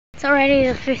It's already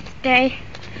the 5th day.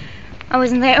 I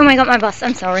wasn't there. Oh my god, my bus.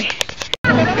 I'm sorry.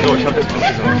 So, ich habe das Bus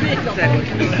gesagt.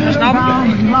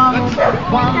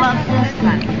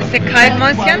 Ist der kalt,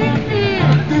 Mäuschen?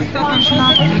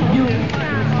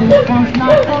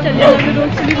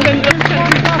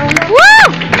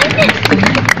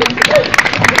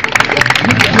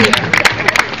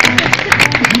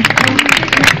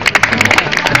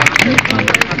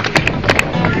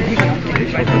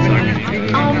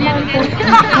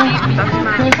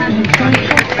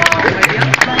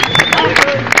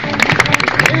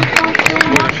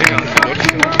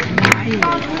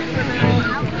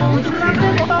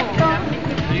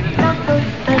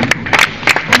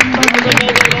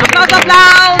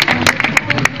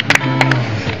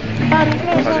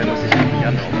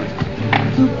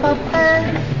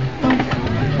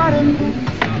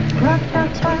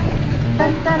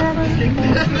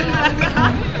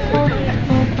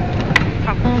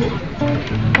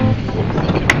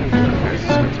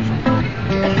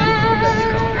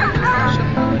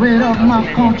 Weight of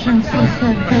my conscience is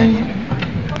heavy.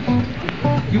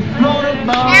 You float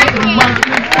about and watch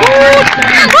me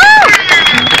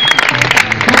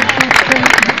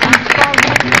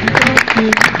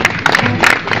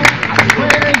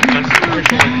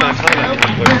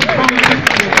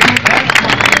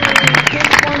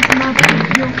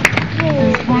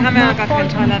Wir haben ja gar keinen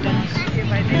Taler da.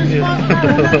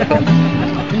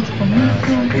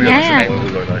 Ja.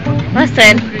 Was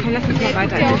denn? Komm, lass uns mal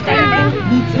weiter.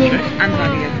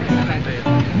 Ansage jetzt.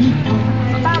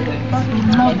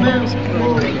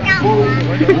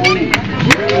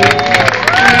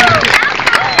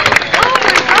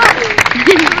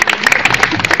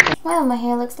 Well, my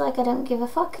hair looks like I don't give a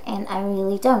fuck, and I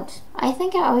really don't. I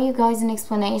think I owe you guys an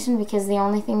explanation because the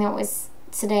only thing that was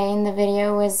today in the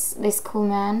video was this cool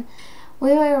man.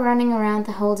 We were running around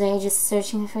the whole day just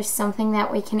searching for something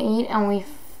that we can eat, and we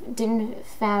didn't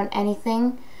found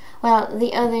anything. Well,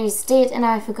 the others did, and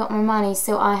I forgot my money,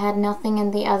 so I had nothing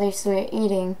and the others were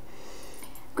eating.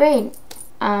 Great.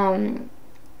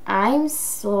 I'm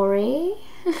sorry.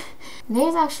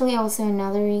 There's actually also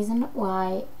another reason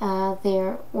why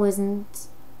there wasn't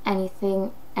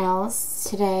anything else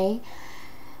today,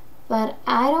 but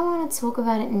I don't want to talk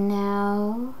about it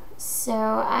now, so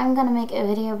I'm gonna make a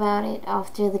video about it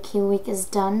after the Kiel week is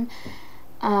done,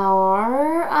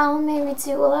 or I'll maybe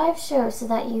do a live show so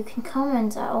that you can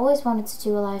comment. I always wanted to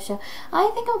do a live show. I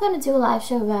think I'm gonna do a live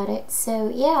show about it, so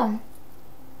yeah.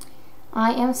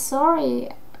 I am sorry,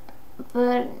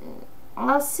 but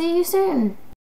I'll see you soon.